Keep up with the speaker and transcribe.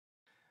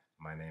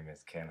My name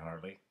is Ken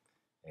Hartley,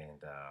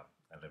 and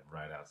I live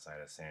right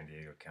outside of San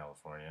Diego,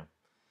 California.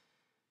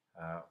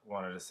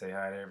 Wanted to say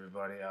hi to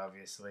everybody,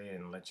 obviously,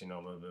 and let you know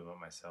a little bit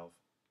about myself.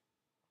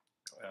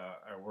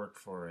 I work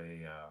for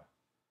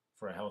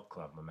a health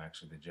club. I'm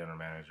actually the general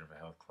manager of a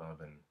health club,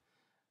 and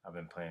I've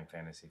been playing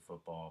fantasy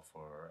football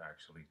for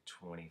actually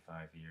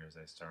 25 years.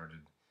 I started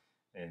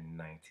in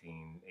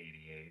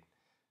 1988,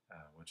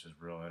 which is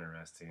real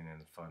interesting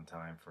and a fun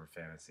time for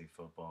fantasy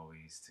football. We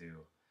used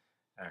to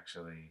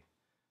actually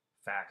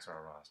fax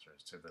our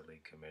rosters to the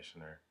league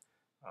commissioner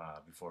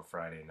before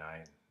Friday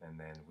night, and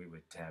then we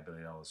would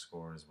tabulate all the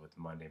scores with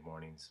Monday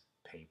morning's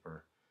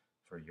paper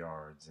for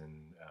yards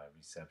and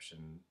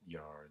reception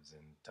yards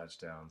and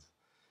touchdowns.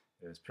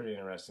 It was pretty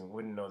interesting.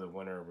 Wouldn't know the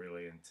winner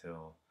really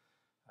until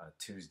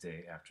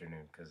Tuesday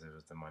afternoon because it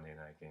was the Monday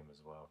night game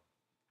as well.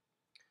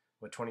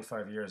 With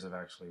 25 years, I've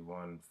actually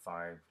won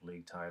 5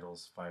 league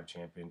titles, 5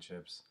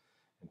 championships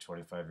in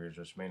 25 years,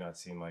 which may not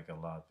seem like a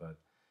lot, but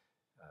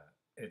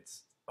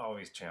it's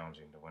always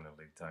challenging to win a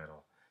league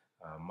title.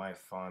 My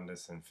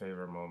fondest and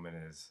favorite moment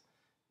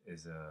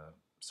is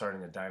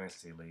starting a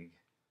dynasty league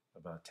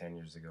about 10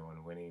 years ago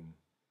and winning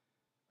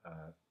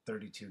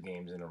 32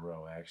 games in a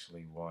row. I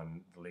actually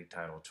won the league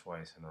title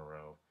twice in a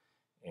row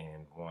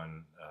and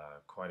won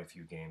quite a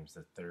few games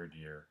the third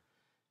year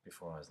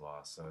before I was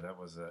lost. So that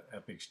was an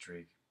epic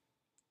streak.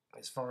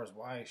 As far as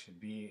why I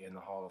should be in the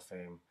Hall of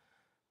Fame,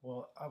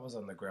 well, I was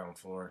on the ground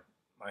floor.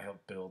 I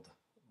helped build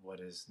what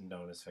is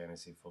known as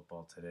fantasy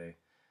football today.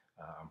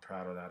 I'm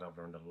proud of that. I've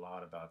learned a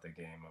lot about the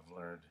game. I've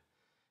learned,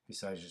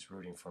 besides just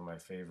rooting for my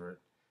favorite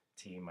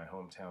team, my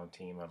hometown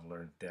team, I've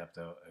learned depth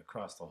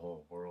across the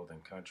whole world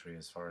and country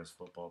as far as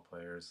football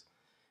players.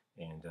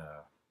 And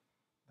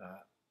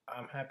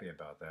I'm happy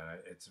about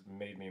that. It's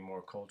made me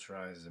more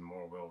culturized and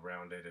more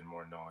well-rounded and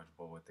more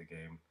knowledgeable with the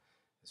game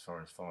as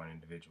far as following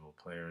individual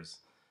players,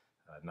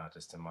 not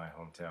just in my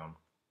hometown.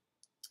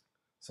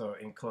 So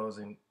in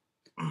closing,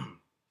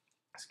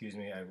 excuse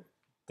me, I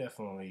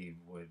definitely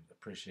would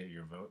appreciate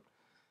your vote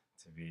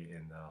to be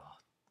in the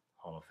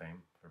Hall of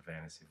Fame for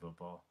fantasy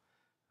football.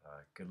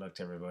 Good luck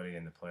to everybody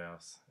in the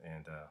playoffs,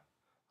 and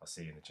I'll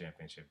see you in the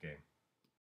championship game.